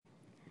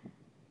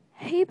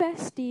Hey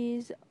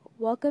besties,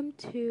 welcome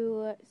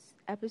to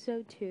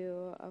episode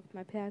 2 of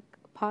my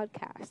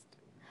podcast.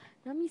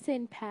 Not me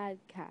saying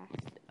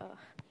podcast. Ugh.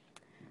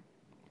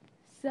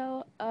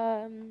 So,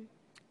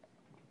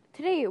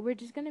 today we're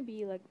just gonna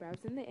be like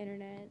browsing the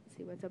internet,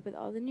 see what's up with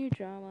all the new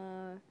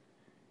drama,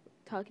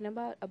 talking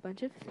about a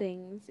bunch of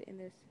things in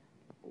this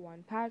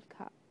one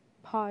podcast.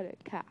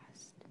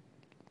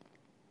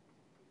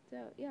 So,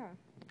 yeah.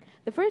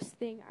 The first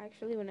thing I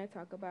actually want to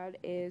talk about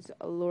is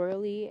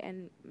Lauralee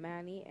and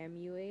Manny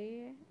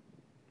MUA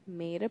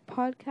made a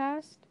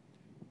podcast,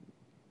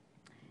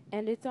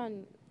 and it's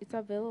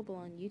available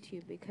on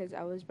YouTube because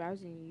I was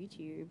browsing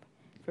YouTube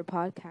for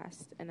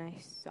podcasts and I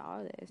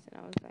saw this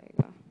and I was like,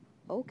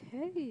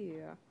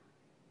 okay.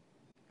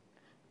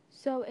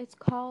 So it's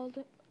called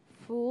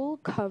Full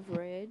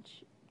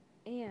Coverage,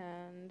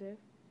 and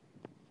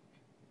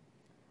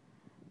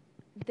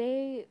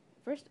they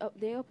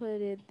they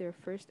uploaded their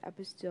first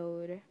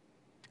episode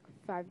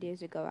 5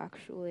 days ago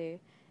actually,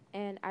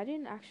 and I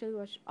didn't actually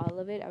watch all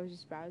of it. I was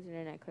just browsing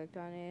and I clicked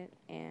on it,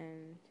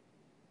 and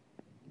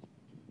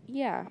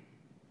yeah.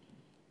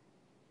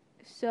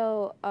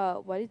 So,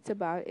 what it's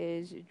about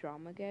is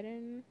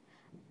Dramageddon.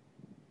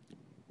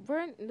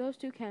 Weren't those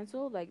two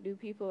canceled? Like, do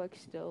people like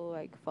still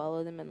like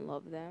follow them and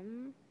love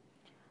them?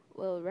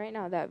 Well, right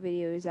now that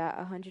video is at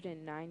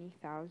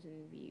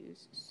 190,000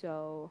 views.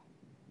 So,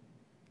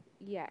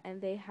 yeah, and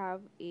they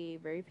have a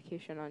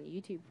verification on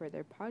YouTube for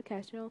their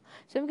podcast channel.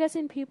 So I'm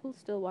guessing people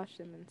still watch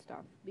them and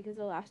stuff. Because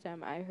the last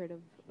time I heard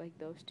of like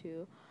those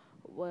two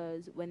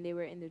was when they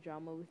were in the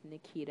drama with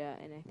Nikita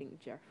and I think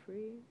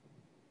Jeffrey.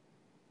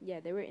 Yeah,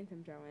 they were in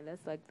some drama, and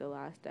that's like the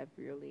last I've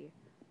really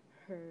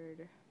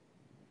heard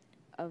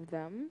of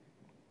them.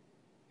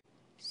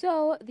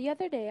 So the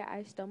other day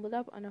I stumbled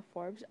up on a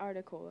Forbes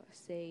article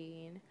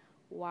saying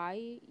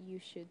why you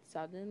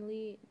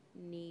suddenly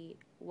need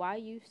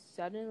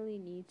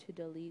to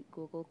delete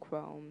Google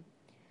Chrome.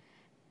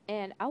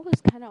 And I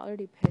was kind of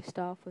already pissed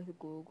off with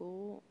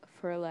Google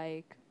for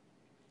like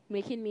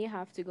making me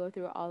have to go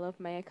through all of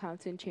my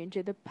accounts and change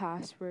the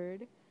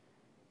password.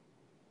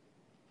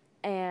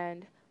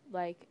 And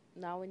like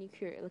now when you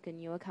create like a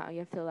new account, you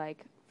have to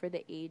like for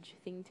the age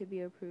thing to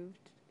be approved,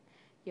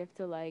 you have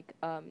to like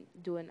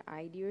do an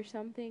ID or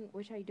something,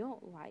 which I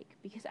don't like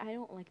because I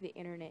don't like the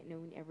internet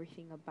knowing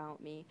everything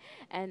about me.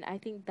 And I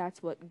think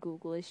that's what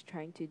Google is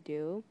trying to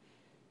do,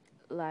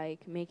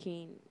 like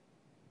making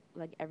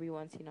like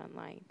everyone seen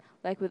online.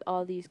 Like with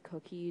all these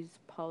cookies,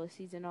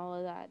 policies and all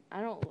of that.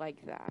 I don't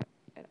like that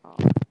at all.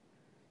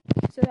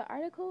 So the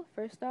article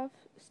first off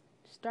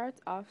starts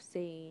off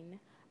saying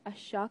a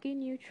shocking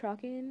new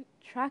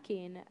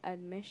tracking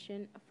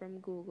admission from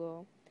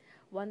Google,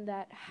 one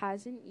that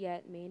hasn't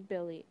yet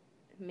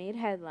made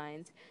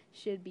headlines,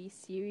 should be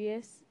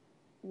serious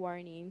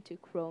warning to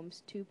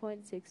Chrome's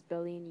 2.6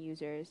 billion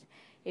users.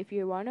 If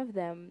you're one of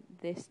them,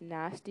 this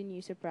nasty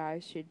new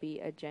surprise should be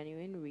a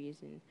genuine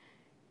reason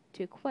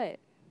to quit.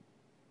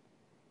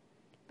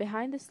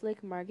 Behind the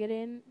slick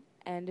marketing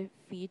and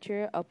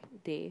feature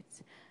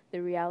updates,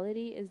 the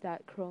reality is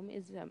that Chrome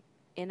is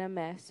in a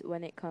mess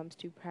when it comes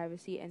to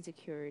privacy and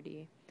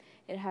security.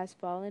 It has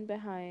fallen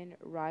behind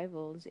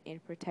rivals in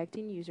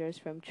protecting users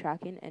from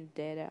tracking and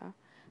data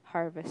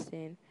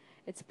harvesting.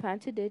 Its plan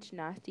to ditch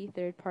nasty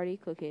third-party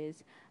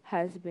cookies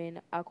has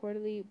been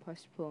awkwardly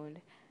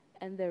postponed,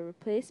 and the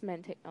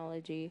replacement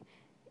technology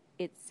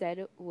it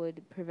said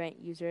would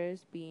prevent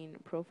users being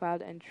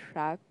profiled and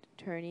tracked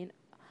turning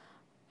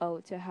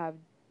out to have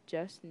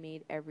just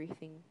made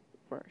everything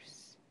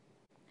worse.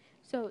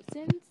 So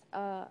since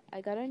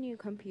I got a new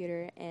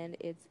computer and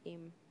it's a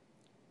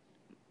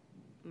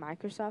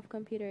Microsoft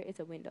computer, it's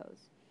a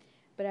Windows.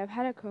 But I've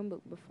had a Chromebook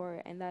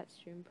before, and that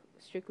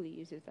strictly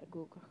uses like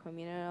Google Chrome.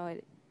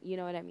 You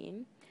know what I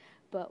mean.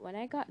 But when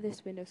I got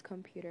this Windows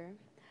computer,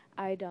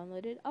 I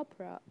downloaded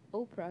Opera,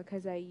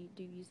 because I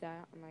do use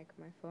that on like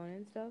my phone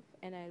and stuff,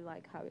 and I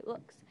like how it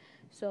looks.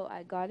 So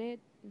I got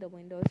the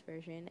Windows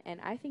version, and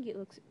I think it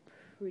looks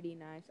pretty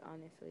nice,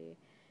 honestly.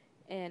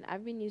 And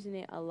I've been using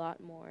it a lot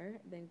more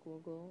than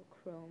Google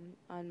Chrome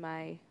on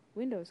my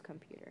Windows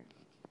computer.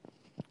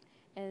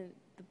 And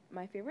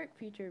my favorite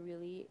feature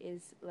really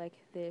is like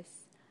this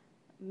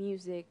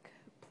music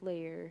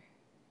player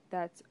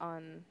that's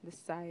on the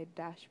side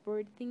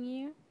dashboard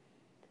thingy,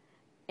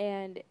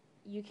 and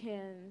you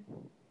can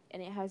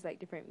and it has like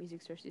different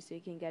music sources, so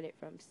you can get it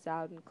from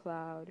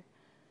SoundCloud,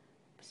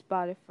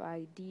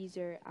 Spotify,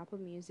 Deezer, Apple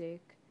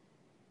Music,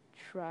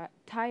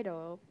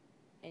 Tidal,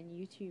 and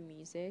YouTube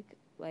Music.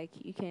 Like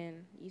you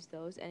can use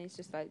those, and it's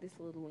just like this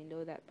little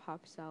window that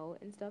pops out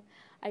and stuff.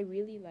 I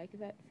really like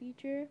that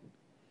feature,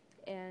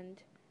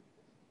 and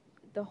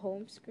the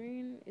home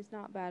screen is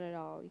not bad at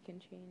all. You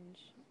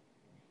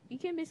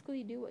can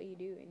basically do what you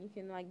do, and you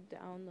can like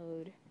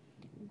download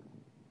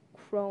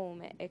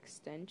Chrome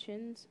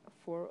extensions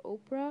for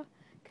Opera,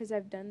 because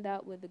I've done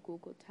that with the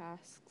Google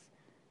Tasks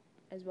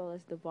as well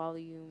as the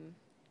volume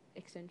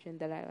extension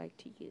that I like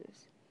to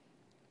use.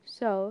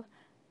 So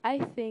I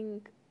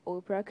think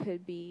Opera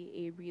could be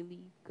a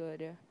really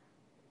good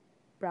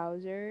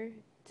browser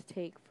to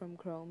take from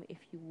Chrome if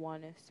you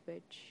want to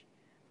switch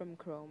from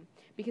Chrome,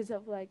 because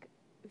of like,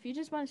 if you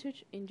just want to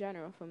switch in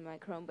general from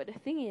like Chrome. But the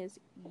thing is,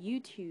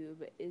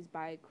 YouTube is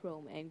by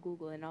Chrome and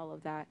Google and all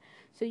of that,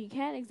 so you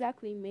can't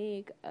exactly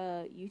make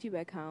a YouTube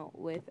account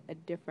with a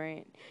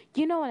different,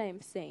 you know what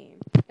I'm saying,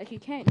 like you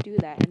can't do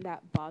that, and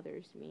that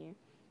bothers me,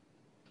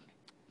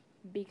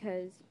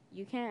 because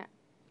you can't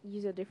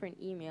use a different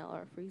email,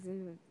 or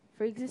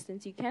for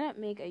existence you cannot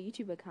make a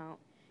YouTube account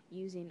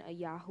using a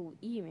Yahoo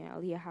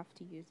email. You have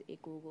to use a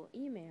Google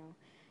email,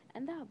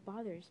 and that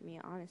bothers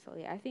me,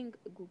 honestly. I think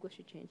Google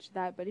should change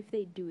that, but if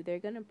they do, they're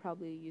gonna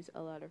probably use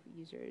a lot of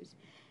users,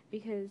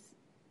 because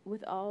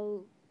with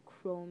all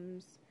Google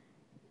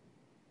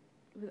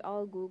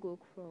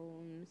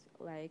Chrome's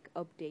like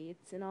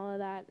updates and all of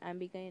that, I'm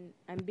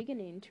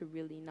beginning to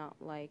really not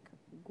like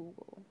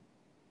Google,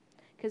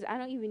 because I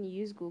don't even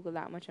use Google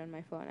that much on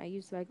my phone. I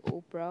use like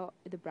Opera,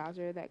 the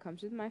browser that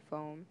comes with my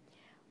phone,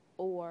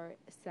 or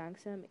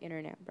Samsung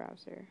Internet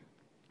Browser.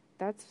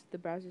 That's the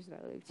browsers that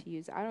I like to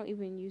use. I don't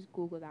even use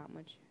Google that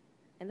much,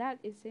 and that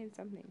is saying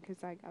something,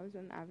 because like I was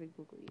an avid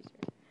Google user.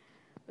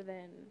 But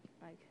then,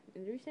 like,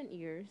 in recent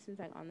years, since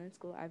like online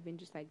school, I've been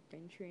just like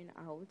venturing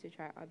out to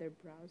try other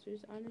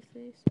browsers,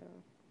 honestly.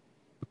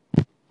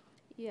 So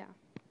yeah.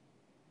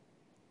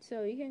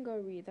 So you can go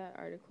read that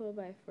article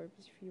by Forbes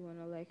if you want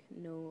to like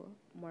know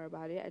more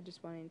about it. I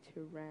just wanted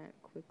to rant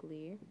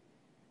quickly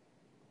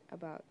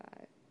about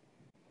that.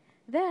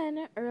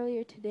 Then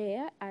earlier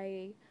today,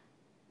 I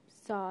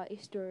saw a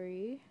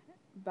story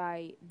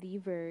by The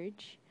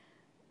Verge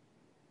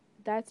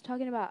that's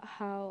talking about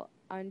how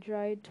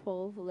Android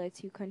 12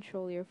 lets you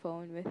control your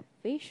phone with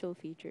facial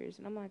features.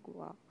 And I'm like,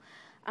 wow.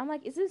 I'm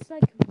like, is this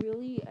like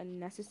really a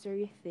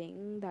necessary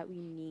thing that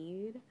we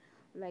need?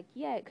 Like,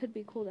 yeah, it could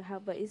be cool to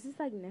have, but is this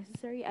like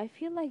necessary? I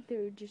feel like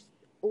they're just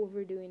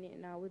overdoing it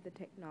now with the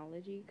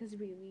technology, because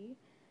really,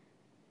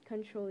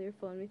 control your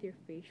phone with your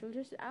facial,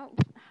 just out,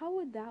 how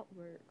would that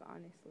work,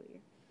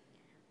 honestly?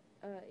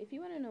 If you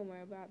want to know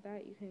more about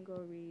that, you can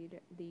go read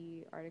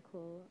the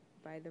article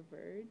by The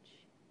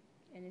Verge,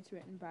 and it's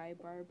written by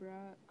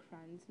Barbara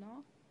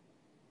Kransnoff.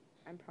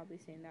 I'm probably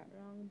saying that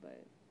wrong,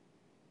 but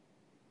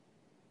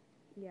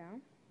yeah.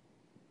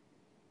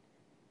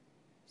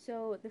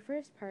 So the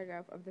first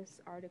paragraph of this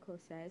article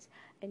says,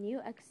 a new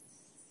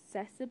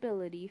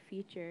accessibility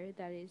feature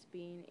that is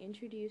being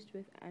introduced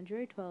with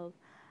Android 12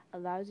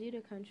 allows you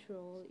to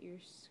control your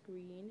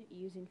screen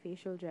using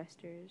facial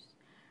gestures.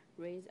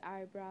 Raise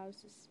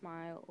eyebrows,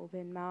 smile,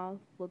 open mouth,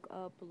 look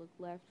up, look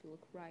left,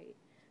 look right.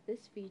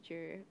 This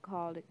feature,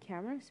 called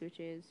Camera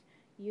Switches,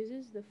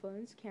 uses the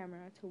phone's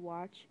camera to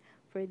watch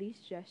for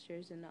these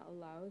gestures and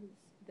allows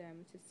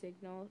them to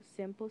signal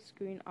simple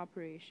screen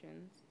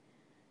operations.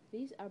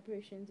 These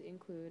operations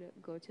include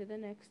go to the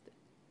next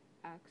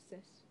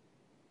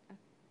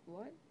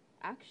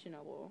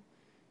actionable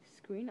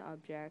screen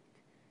object,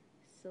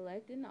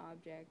 select an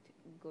object,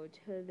 go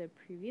to the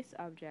previous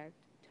object,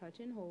 touch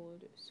and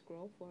hold,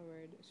 scroll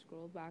forward,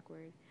 scroll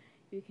backward.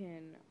 You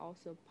can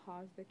also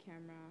pause the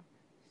camera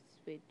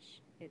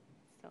switch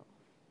itself.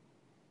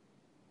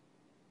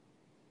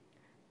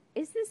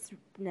 Is this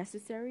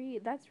necessary?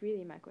 That's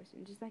really my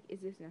question. Just like,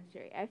 is this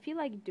necessary? I feel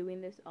like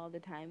doing this all the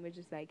time would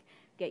just like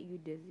get you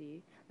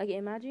dizzy. Like,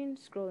 imagine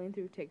scrolling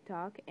through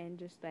TikTok and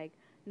just like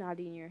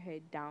nodding your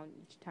head down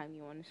each time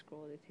you want to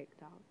scroll to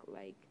TikTok.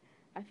 Like,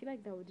 I feel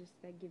like that would just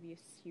like give you a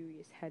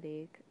serious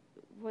headache.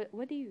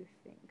 What do you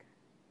think?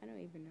 I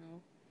don't even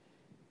know.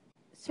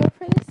 So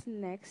for this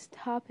next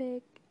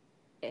topic,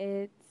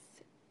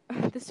 it's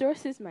the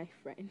source is my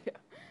friend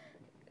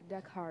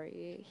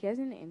Dakari. He has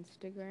an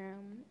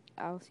Instagram.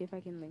 I'll see if I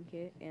can link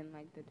it in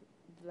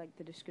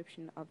the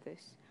description of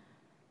this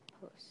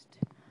post.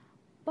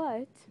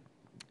 But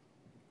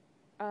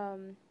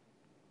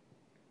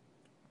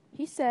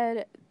he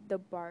said the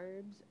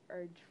Barbs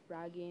are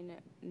dragging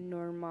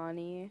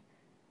Normani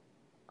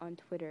on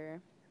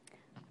Twitter.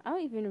 I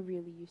don't even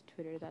really use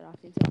Twitter that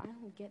often, so I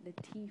don't get the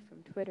tea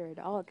from Twitter at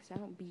all, because I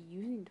don't be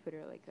using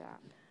Twitter like that.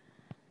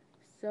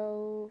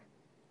 So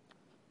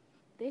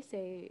they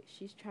say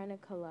she's trying to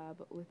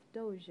collab with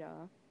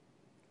Doja,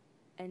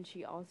 and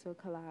she also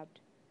collabed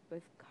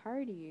with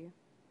Cardi.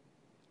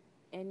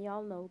 And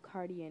y'all know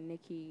Cardi and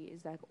Nicki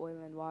is like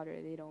oil and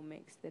water. They don't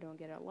mix. They don't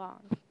get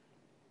along.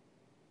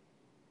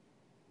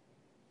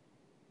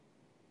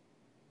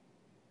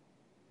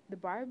 The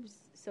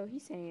Barbs, so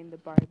he's saying the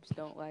Barbs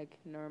don't like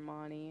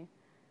Normani.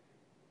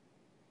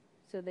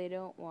 So they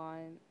don't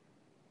want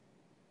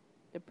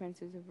the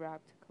Princess of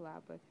Rap to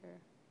collab with her.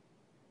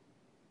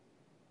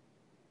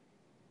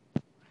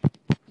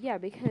 Yeah,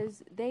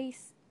 because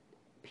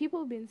people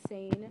have been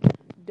saying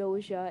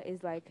Doja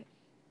is like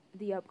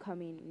the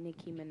upcoming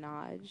Nicki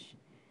Minaj.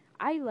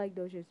 I like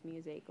Doja's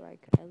music.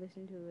 Like, I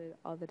listen to it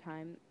all the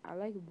time. I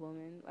like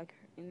Woman. Like,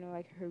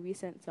 like her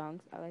recent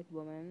songs. I like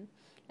Woman.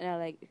 And I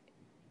like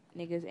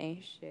Niggas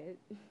Ain't Shit.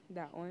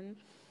 That one.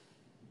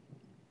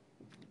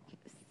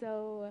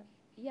 So,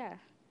 yeah.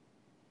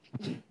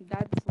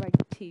 That's like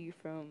tea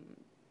from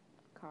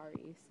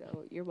Kari.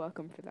 So, you're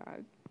welcome for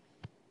that.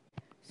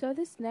 So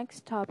this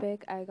next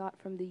topic I got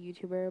from the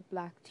YouTuber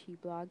Black Tea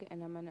Blog,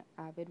 and I'm an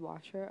avid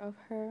watcher of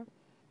her.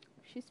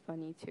 She's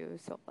funny too,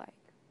 so like,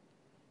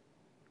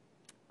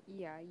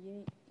 yeah,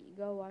 you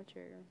go watch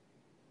her.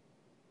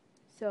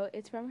 So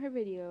it's from her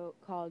video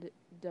called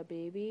 "The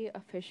Baby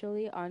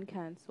Officially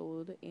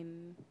Uncancelled"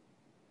 in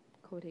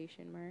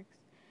quotation marks.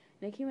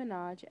 Nicki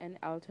Minaj and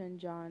Elton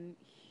John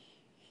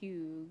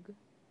Hugh.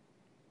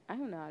 I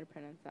don't know how to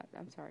pronounce that.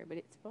 I'm sorry, but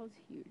it spells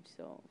huge.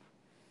 So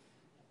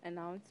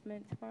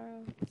announcement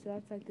tomorrow. So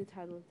that's like the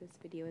title of this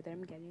video that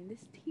I'm getting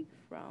this tea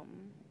from.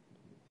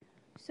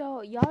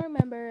 So y'all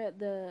remember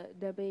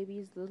the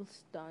baby's little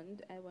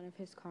stunt at one of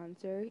his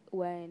concerts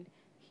when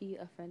he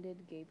offended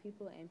gay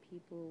people and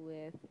people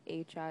with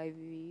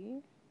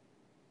HIV?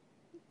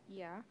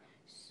 Yeah.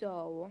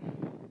 So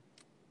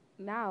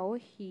now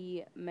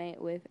he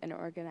met with an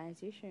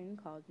organization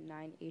called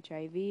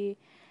 9HIV,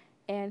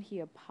 and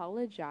he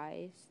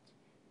apologized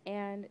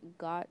and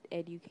got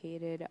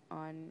educated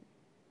on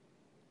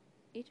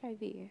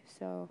HIV.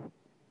 So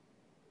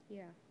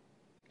yeah.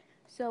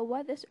 So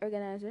what this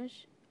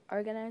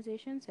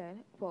organization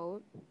said,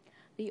 quote,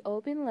 "The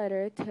open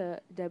letter to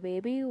the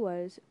baby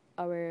was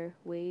our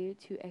way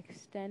to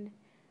extend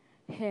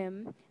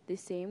him the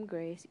same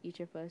grace each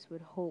of us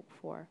would hope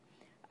for.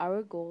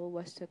 Our goal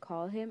was to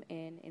call him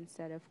in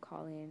instead of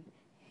calling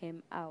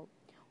him out.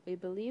 We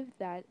believed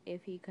that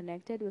if he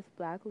connected with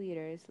black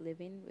leaders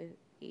living with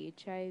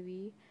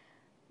HIV,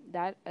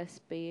 that a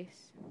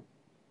space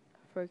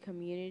for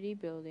community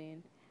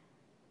building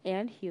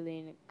and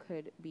healing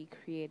could be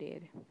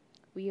created.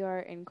 We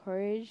are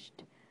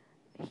encouraged."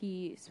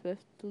 He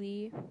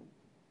swiftly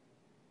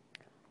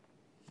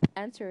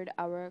answered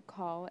our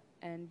call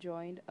and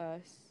joined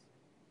us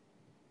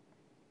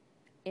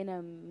in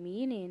a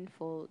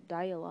meaningful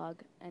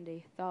dialogue and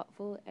a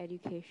thoughtful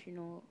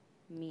educational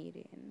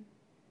meeting.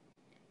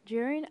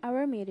 During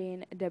our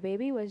meeting, the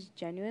baby was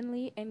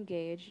genuinely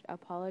engaged,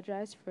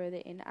 apologized for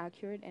the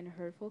inaccurate and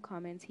hurtful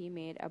comments he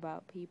made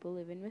about people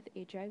living with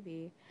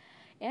HIV,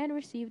 and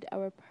received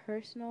our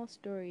personal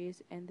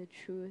stories and the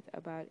truth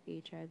about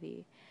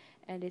HIV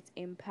and its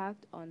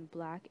impact on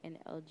Black and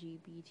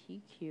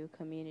LGBTQ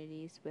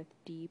communities with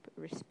deep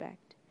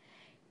respect.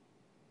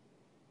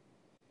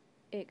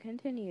 It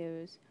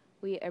continues,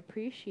 "We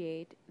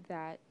appreciate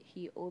that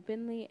he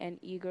openly and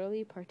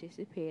eagerly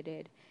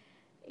participated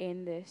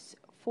in this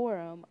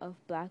forum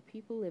of Black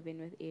people living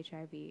with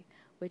HIV,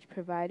 which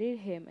provided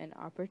him an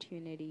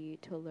opportunity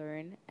to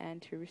learn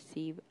and to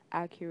receive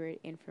accurate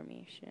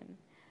information."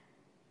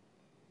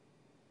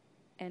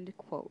 End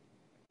quote.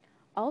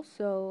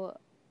 Also,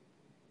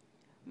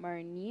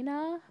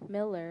 Marnina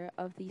Miller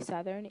of the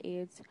Southern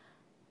AIDS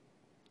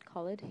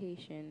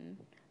Coalition,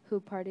 who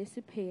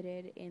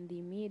participated in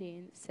the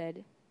meeting,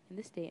 said in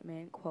the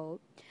statement,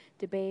 quote,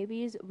 "The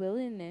baby's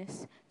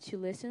willingness to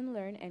listen,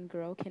 learn, and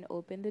grow can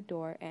open the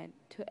door and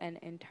to an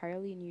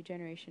entirely new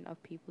generation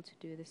of people to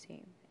do the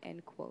same."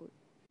 End quote.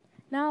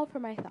 Now for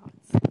my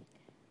thoughts.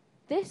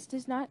 This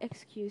does not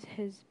excuse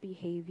his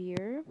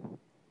behavior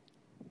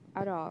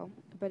at all,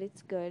 but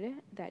it's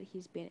good that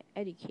he's been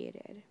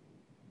educated.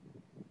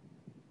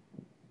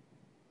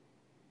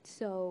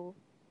 So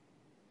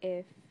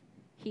if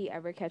he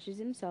ever catches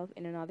himself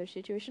in another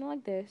situation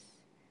like this,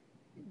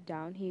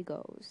 down he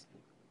goes.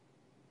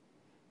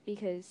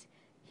 Because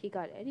he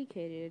got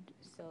educated,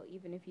 so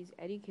even if he's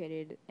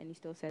educated and he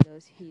still says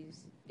those,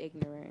 he's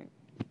ignorant.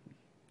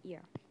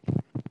 Yeah.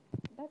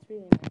 That's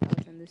really my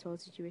thoughts on this whole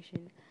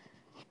situation.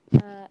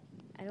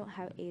 I don't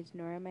have AIDS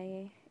nor am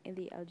I in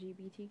the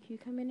LGBTQ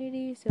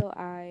community, so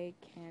I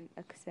can't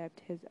accept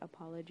his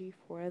apology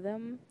for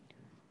them.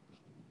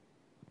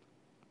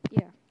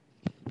 Yeah.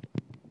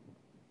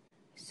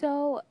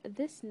 So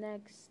this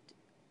next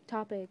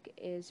topic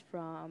is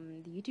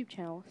from the YouTube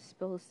channel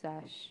Spill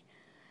Stash,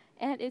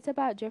 and it's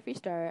about Jeffree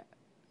Star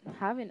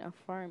having a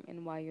farm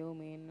in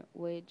Wyoming,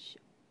 which,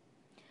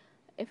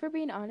 if we're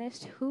being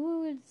honest, who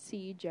would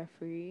see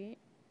Jeffree,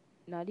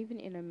 not even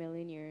in a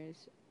million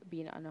years,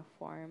 being on a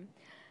farm?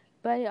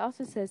 But it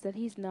also says that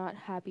he's not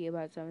happy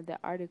about some of the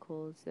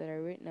articles that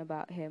are written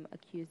about him,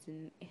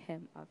 accusing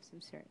him of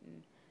some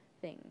certain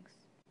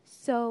things.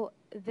 So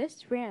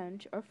this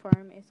ranch or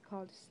farm is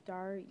called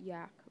Star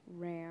Yak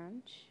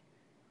Ranch.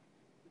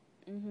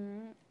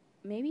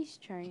 Maybe he's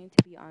trying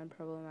to be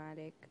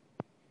unproblematic.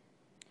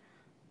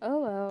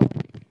 Oh well.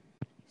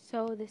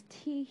 So the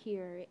tea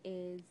here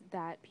is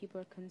that people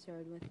are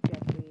concerned with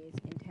Jeffree's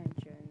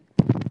intention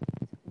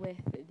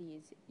with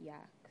these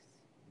yaks.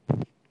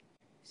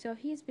 So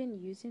he's been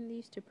using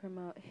these to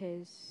promote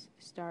his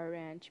Star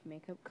Ranch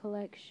makeup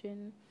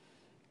collection.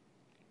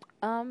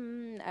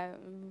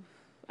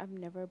 I've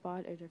never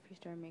bought a Jeffree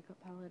Star makeup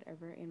palette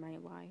ever in my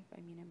life.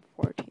 I mean, I'm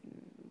 14.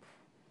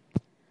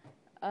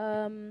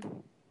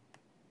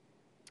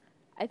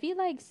 I feel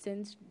like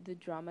since the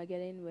drama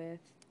getting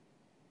with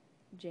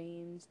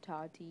James,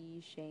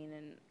 Tati, Shane,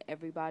 and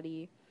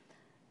everybody,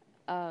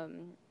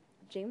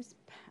 James,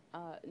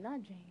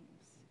 not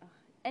James.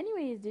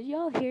 Anyways, did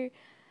y'all hear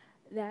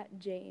that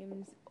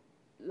James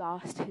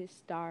lost his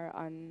star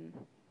on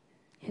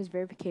his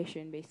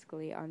verification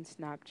basically on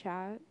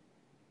Snapchat.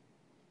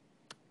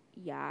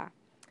 Yeah,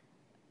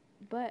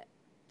 but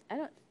I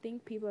don't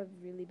think people have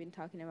really been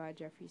talking about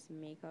Jeffrey's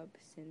makeup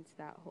since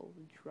that whole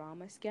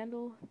drama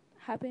scandal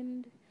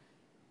happened.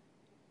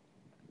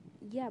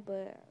 Yeah,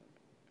 but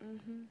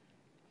mhm.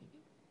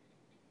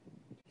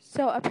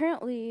 So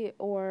apparently,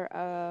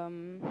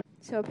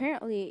 so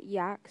apparently,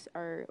 yaks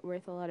are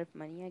worth a lot of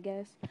money. I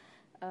guess.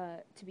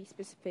 To be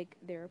specific,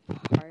 their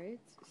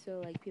parts.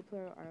 So like people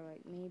are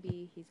like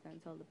maybe he's gonna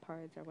sell the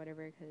parts or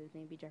whatever because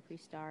maybe Jeffree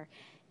Star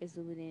is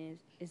losing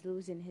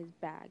his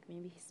bag.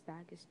 Maybe his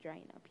bag is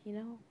drying up. You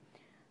know.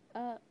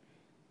 Uh,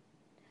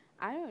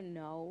 I don't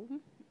know.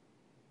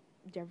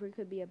 Jeffrey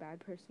could be a bad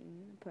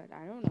person, but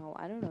I don't know.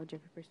 I don't know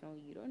Jeffrey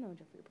personally. You don't know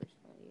Jeffrey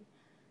personally.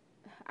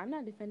 I'm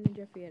not defending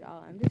Jeffrey at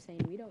all. I'm just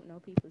saying we don't know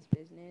people's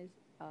business.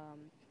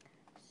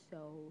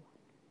 So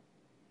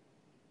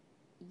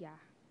yeah,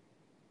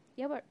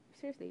 yeah. But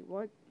seriously,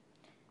 what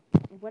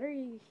are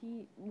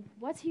he?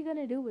 What's he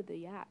gonna do with the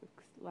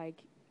yaks?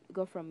 Like,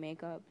 go from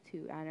makeup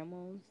to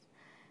animals?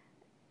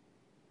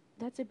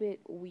 That's a bit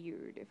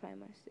weird, if I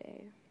must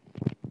say.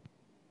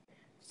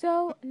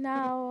 So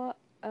now,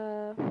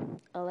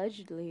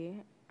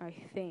 allegedly, I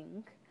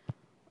think,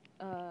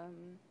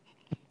 um,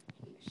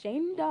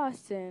 Shane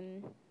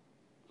Dawson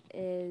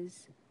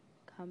is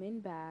coming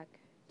back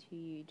to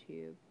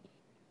YouTube,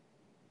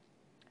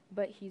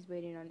 but he's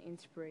waiting on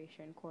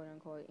inspiration, quote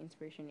unquote,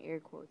 inspiration, air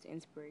quotes,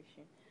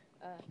 inspiration.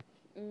 Uh,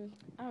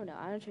 I don't know.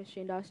 I don't trust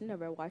Shane Dawson.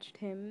 Never watched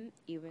him,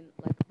 even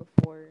like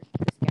before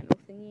the scandal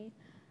thingy.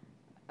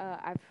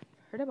 I've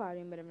heard about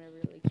him, but I've never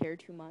really cared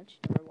too much.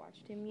 Never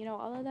watched him. You know,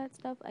 all of that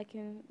stuff. I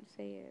can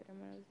say it.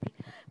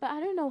 But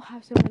I don't know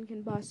how someone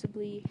can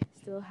possibly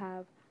still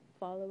have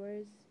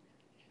followers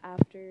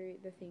after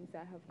the things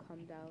that have come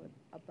out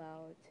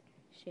about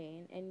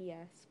Shane. And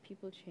yes,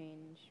 people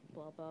change,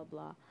 blah blah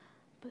blah.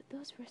 But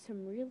those were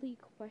some really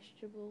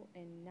questionable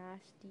and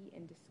nasty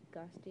and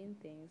disgusting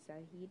things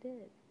that he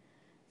did.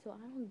 So I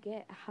don't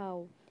get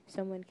how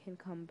someone can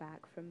come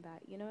back from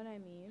that. You know what I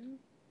mean?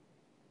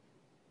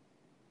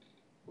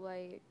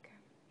 Like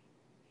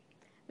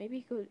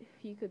maybe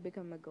he could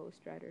become a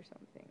ghost writer or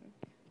something.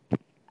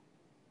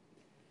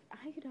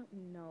 I don't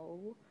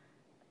know.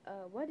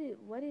 What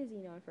is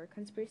he known for?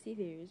 Conspiracy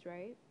theories,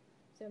 right?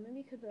 So maybe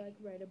he could like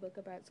write a book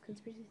about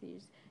conspiracy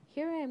theories.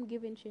 Here I am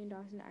giving Shane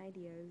Dawson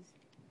ideas.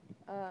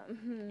 Uh,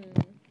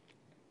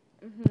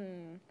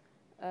 mhm.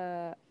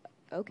 Uh,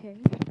 okay.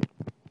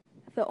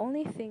 The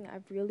only thing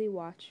I've really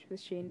watched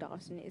with Shane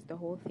Dawson is the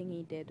whole thing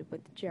he did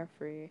with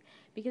Jeffrey.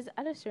 Because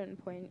at a certain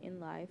point in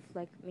life,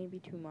 like maybe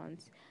 2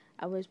 months,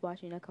 I was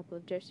watching a couple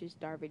of Jeffree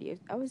Star videos.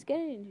 I was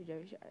getting into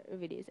Jeffree Star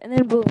videos. And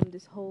then boom,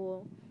 this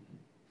whole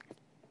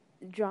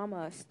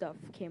drama stuff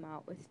came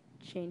out with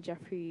Shane,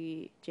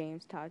 Jeffrey,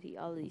 James, Tati,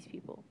 all of these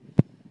people.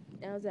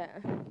 And I was like,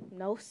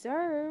 no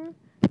sir,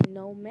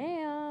 no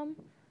ma'am,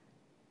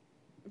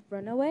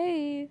 run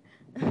away.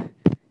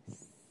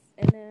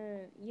 And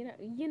then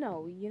you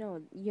know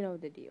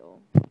the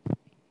deal.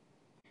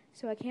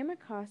 So I came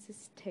across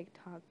this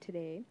TikTok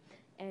today,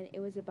 and it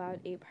was about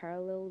a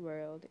parallel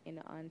world in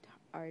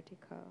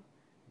Antarctica.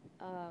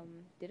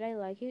 Did I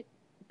like it?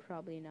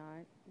 Probably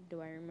not.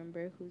 Do I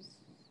remember who's?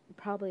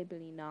 Probably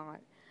not.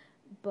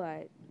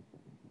 But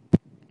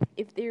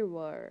if there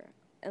were,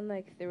 and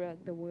like they were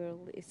like the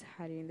world is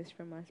hiding this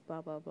from us,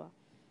 blah blah blah.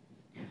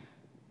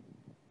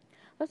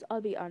 Let's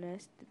all be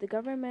honest. The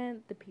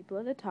government, the people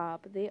at the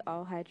top, they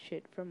all hide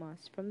shit from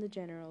us, from the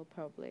general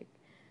public.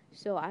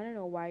 So I don't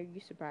know why are you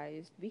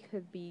surprised. We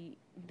could be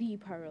the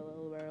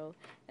parallel world,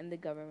 and the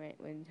government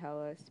wouldn't tell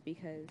us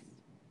because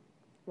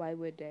why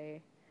would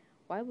they?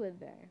 Why would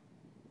they?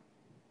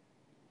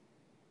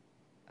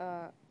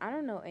 I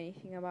don't know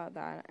anything about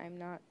that. I'm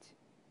not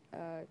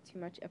too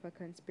much of a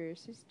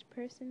conspiracist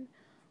person,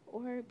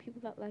 or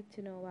people that like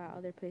to know about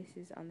other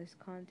places on this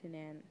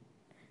continent.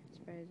 As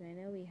far as I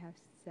know, we have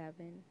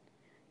 7.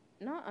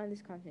 Not on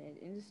this continent,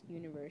 in this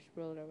universe,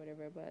 world, or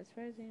whatever. But as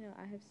far as I know,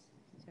 I have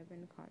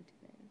 7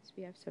 continents.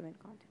 We have 7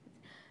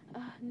 continents.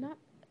 Not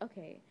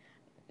okay.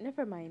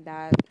 Never mind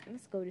that.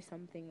 Let's go to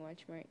something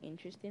much more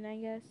interesting, I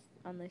guess.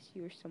 Unless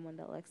you're someone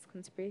that likes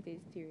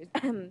conspiracy theories.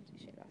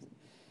 Shit, Dawson.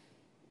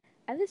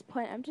 At this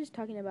point, I'm just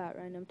talking about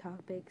random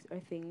topics or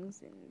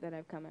things that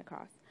I've come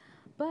across.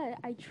 But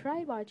I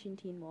tried watching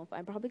Teen Wolf.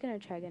 I'm probably gonna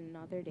try again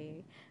another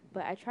day.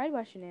 But I tried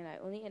watching it. I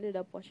only ended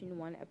up watching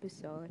 1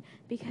 episode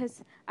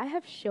because I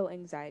have show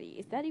anxiety.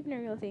 Is that even a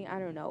real thing? I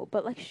don't know.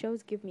 But like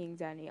shows give me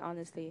anxiety,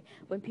 honestly.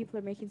 When people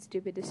are making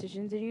stupid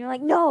decisions and you're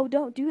like, no,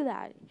 don't do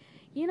that.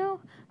 You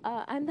know,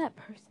 I'm that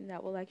person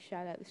that will like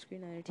shout at the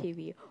screen on their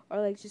TV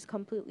or like just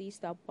completely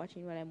stop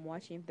watching what I'm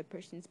watching if the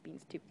person's being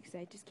stupid because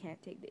I just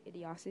can't take the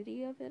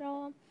idiocy of it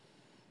all.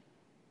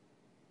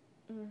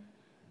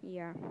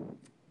 Yeah,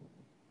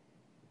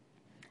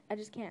 I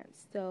just can't.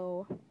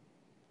 So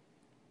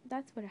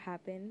that's what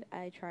happened.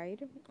 I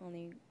tried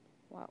only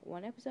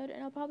 1 episode,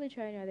 and I'll probably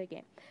try another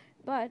game.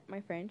 But my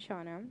friend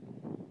Shauna,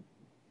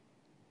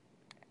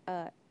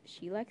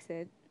 she likes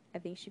it. I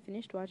think she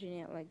finished watching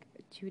it like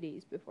 2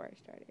 days before I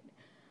started.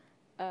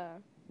 Uh,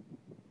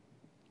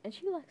 and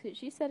she likes it.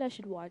 She said I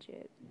should watch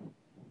it,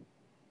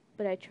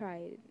 but I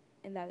tried,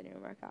 and that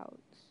didn't work out.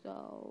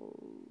 So,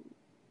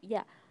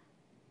 yeah.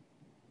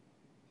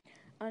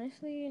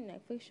 Honestly,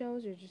 Netflix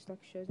shows or just like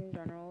shows in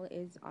general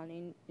is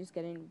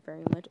getting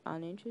very much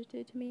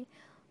uninterested to me.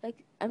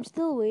 Like I'm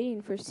still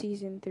waiting for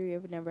season 3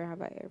 of Never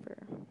Have I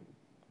Ever.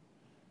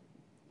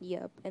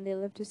 Yep, and they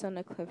left us on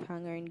a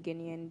cliffhanger in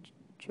Guinea and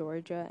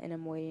Georgia, and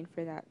I'm waiting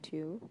for that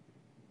too.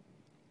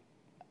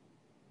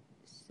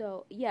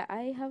 So yeah,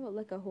 I have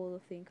like a whole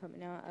thing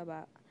coming out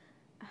about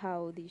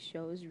how these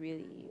shows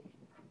really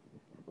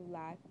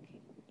lack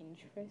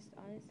interest,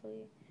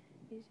 honestly,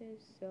 these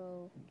days.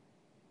 So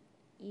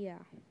yeah.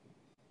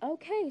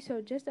 Okay,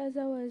 so just as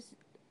I was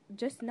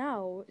just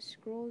now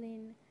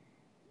scrolling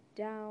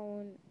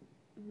down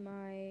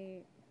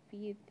my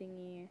feed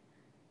thingy,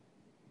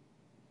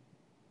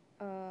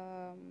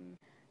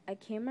 I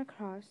came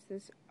across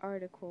this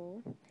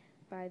article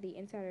by the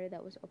Insider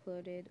that was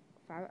uploaded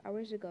 5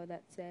 hours ago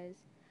that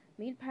says,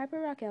 "Meet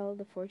Piper Raquel,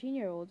 the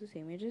 14-year-old, the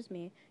same age as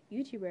me,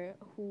 YouTuber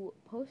who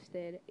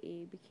posted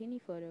a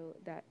bikini photo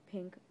that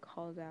Pink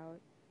called out."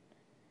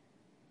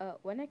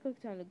 When I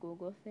clicked on the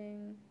Google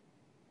thing,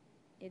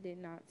 it did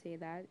not say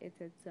that. It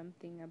said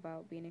something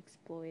about being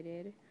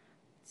exploited.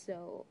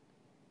 So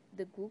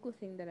the Google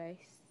thing that I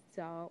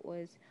saw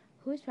was,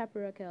 "Who is Piper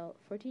Raquel?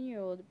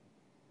 14-year-old.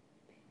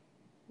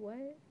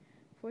 What?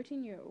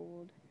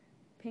 14-year-old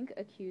Pink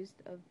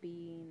accused of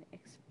being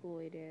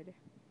exploited."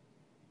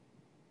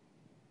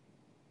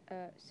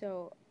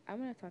 So I'm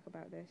gonna talk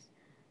about this.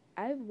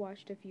 I've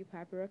watched a few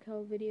Piper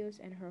Raquel videos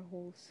and her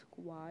whole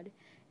squad,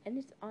 and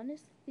it's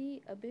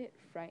honestly a bit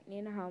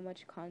frightening how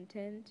much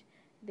content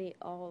they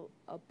all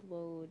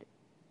upload.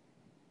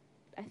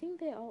 I think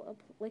they all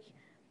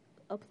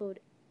upload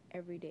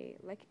every day,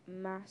 like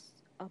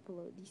mass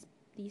upload.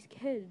 These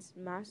kids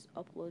mass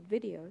upload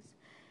videos,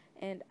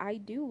 and I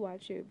do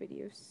watch their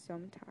videos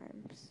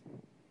sometimes.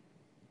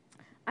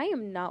 I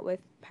am not with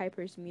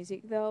Piper's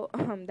music though.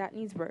 That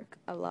needs work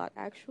a lot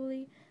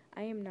actually.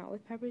 I am not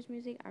with Piper's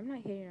music. I'm not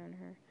hating on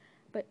her,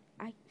 but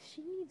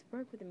she needs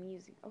work with the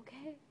music,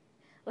 okay?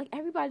 Like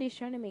everybody's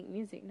trying to make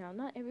music now.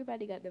 Not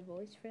everybody got the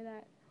voice for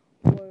that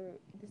or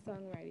the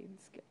songwriting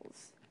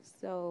skills.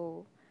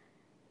 So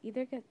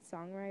either get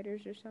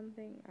songwriters or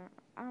something.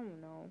 I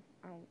don't know.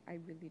 I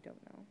really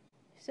don't know.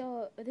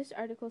 So this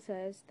article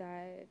says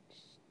that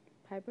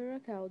Piper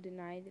Raquel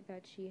denied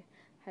that she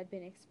had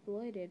been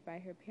exploited by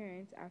her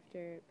parents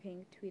after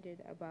Pink tweeted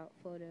about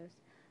photos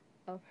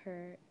of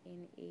her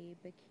in a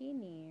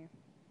bikini.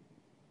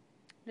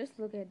 Just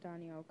look at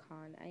Danielle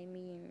Khan. I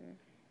mean,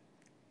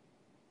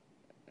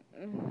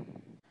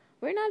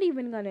 we're not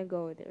even gonna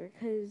go there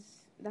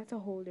because that's a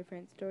whole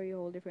different story,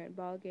 whole different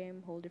ball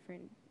game, whole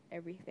different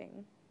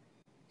everything.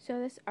 So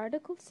this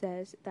article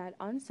says that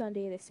on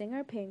Sunday, the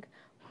singer Pink,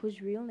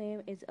 whose real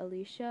name is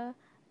Alicia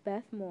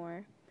Beth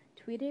Moore,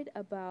 tweeted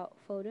about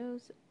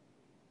photos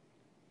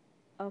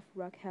of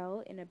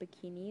Raquel in a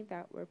bikini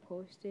that were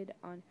posted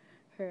on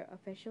her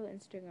official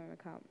Instagram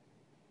account.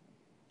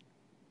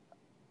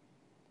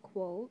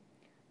 Quote,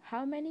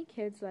 "How many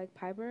kids like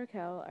Piper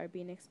Raquel are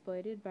being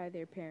exploited by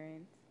their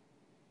parents?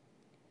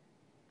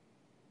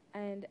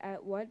 And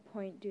at what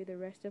point do the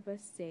rest of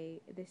us say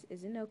this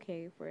isn't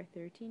okay for a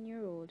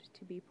 13-year-old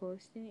to be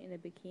posting in a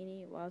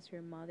bikini whilst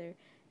her mother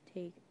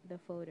take the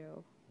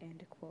photo?"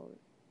 End quote.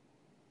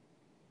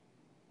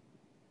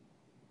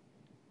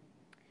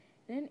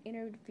 In an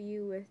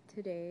interview with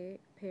Today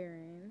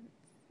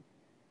Parents,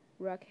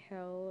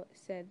 Raquel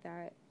said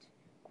that,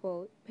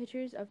 quote,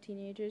 "Pictures of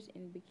teenagers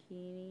in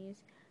bikinis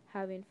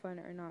having fun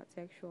are not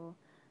sexual,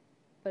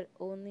 but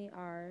only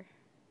are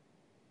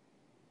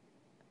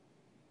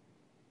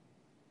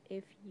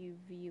if you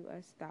view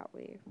us that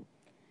way."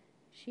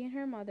 She and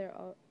her mother,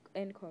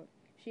 end quote.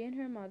 She and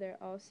her mother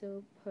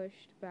also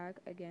pushed back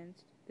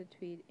against the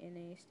tweet in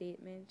a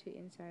statement to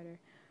Insider.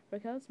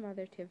 Raquel's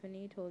mother,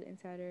 Tiffany, told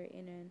Insider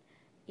in an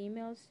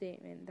emailed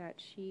statement that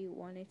she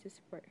wanted to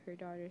support her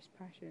daughter's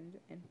passions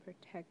and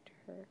protect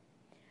her.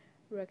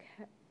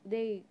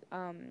 They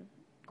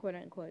quote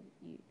unquote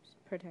use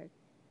protect,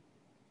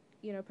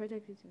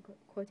 protect is in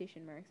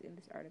quotation marks in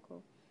this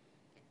article.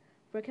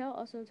 Raquel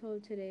also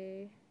told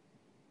Today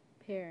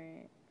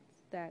Parents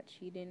that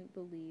she didn't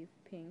believe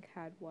Pink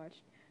had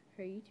watched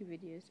her YouTube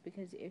videos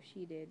because if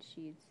she did,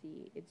 she'd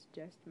see it's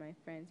just my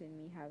friends and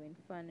me having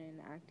fun and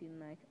acting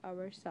like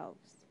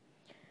ourselves.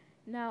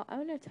 Now, I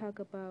want to talk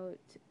about,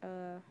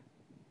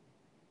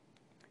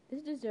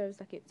 this deserves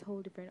like its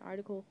whole different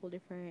article, whole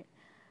different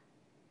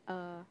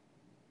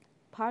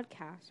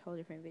podcast, whole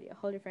different video,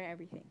 whole different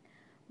everything.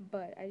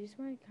 But I just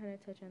want to kind of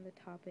touch on the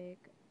topic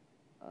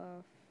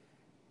of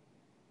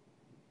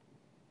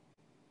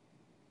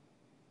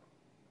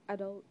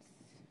adults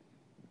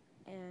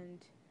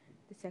and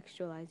the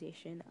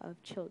sexualization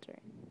of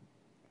children.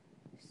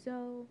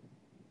 So,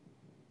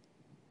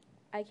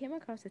 I came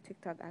across a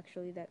TikTok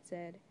actually that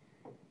said,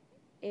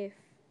 if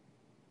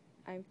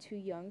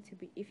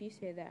you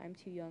say that I'm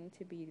too young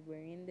to be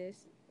wearing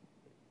this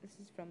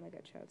is from like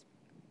a child's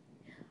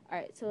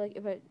Alright, so like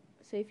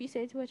if you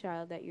say to a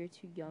child that you're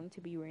too young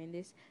to be wearing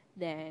this,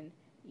 then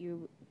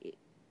you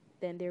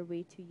then they're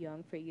way too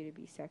young for you to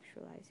be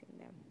sexualizing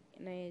them,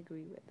 and I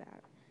agree with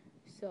that.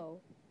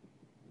 So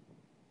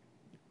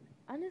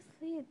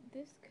honestly,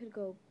 this could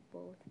go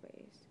both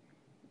ways.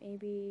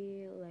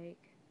 Maybe like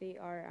they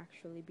are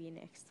actually being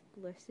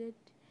explicit,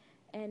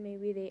 and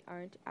maybe they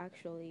aren't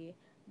actually,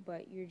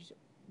 but you're just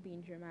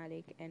being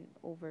dramatic and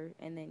over,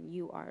 and then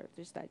you are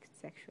just like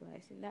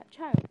sexualizing that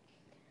child.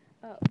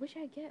 Which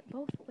I get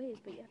both ways,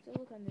 but you have to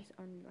look on this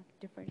on like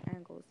different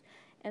angles.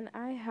 And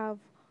I have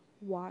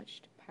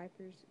watched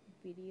Piper's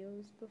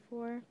videos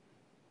before,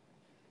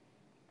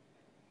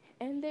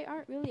 and they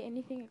aren't really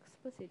anything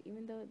explicit,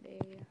 even though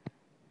they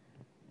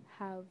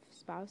have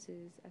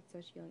spouses at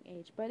such young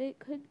age. But it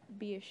could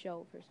be a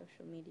show for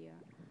social media.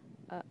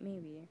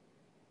 Maybe.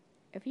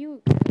 If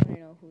you want to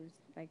know who's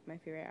like my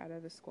favorite out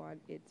of the squad,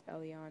 it's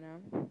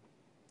Eliana.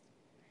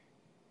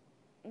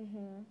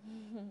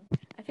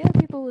 I feel like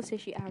people will say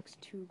she acts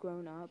too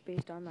grown up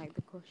based on like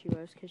the clothes she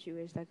wears, because she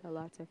wears like a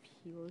lots of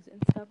heels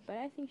and stuff. But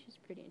I think she's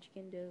pretty and she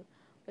can do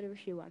whatever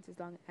she wants as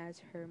long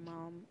as her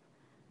mom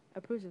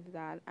approves of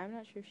that. I'm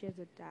not sure if she has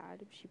a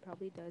dad. She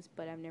probably does,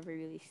 but I've never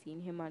really seen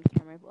him on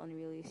camera. I've only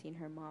really seen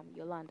her mom,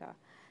 Yolanda.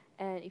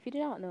 And if you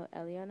did not know,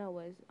 Eliana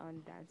was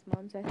on Dance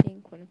Moms, I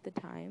think, one of the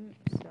time.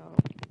 So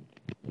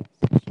yes,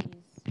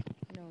 she's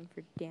known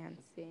for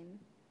dancing.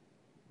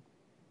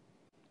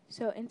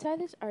 So inside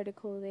this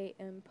article, they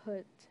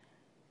input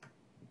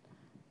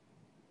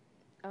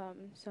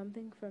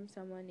something from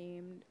someone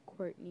named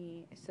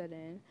Courtney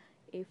Sutton,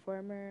 a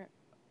former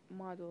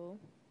model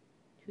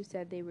who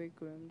said they were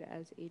groomed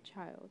as a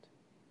child.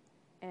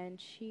 And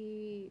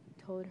she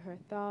told her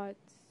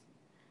thoughts.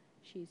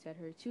 She said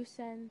her 2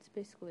 cents,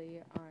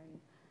 basically, on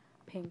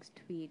Pink's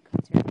tweet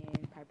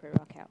concerning Piper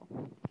Raquel.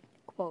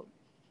 Quote,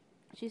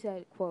 she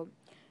said, quote,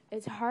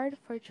 "It's hard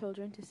for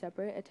children to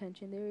separate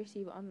attention they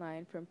receive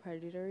online from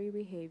predatory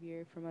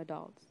behavior from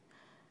adults."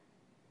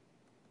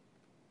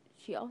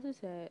 She also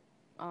said,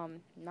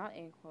 not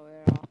in quote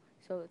at all,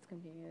 so let's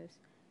continue this.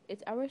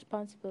 "It's our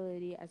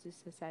responsibility as a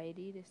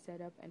society to set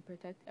up and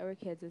protect our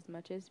kids as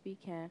much as we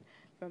can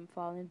from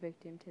falling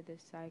victim to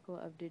this cycle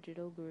of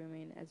digital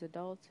grooming. As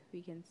adults,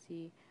 we can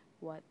see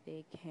what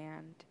they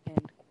can't,"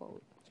 end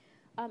quote.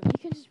 You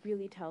can just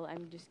really tell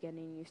I'm just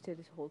getting used to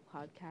this whole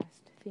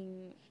podcast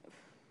thing.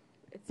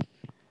 It's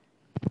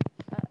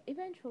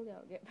eventually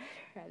I'll get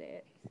better at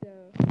it.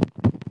 So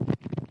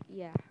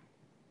yeah,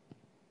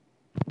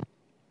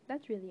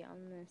 that's really all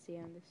I'm gonna say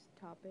on this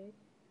topic.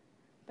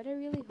 But I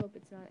really hope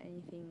it's not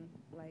anything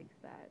like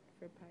that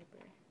for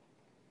Piper.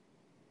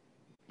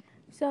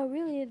 So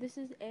really, this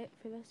is it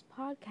for this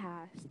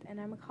podcast, and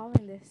I'm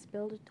calling this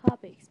Spilled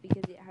Topics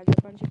because it has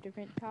a bunch of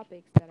different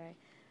topics that I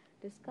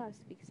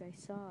discussed because I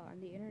saw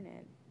on the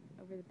internet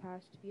over the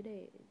past few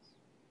days.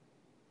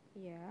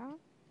 Yeah.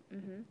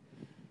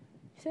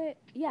 So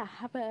yeah,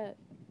 have a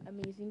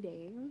amazing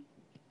day.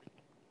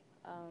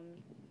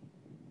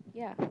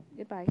 Yeah.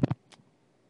 Goodbye.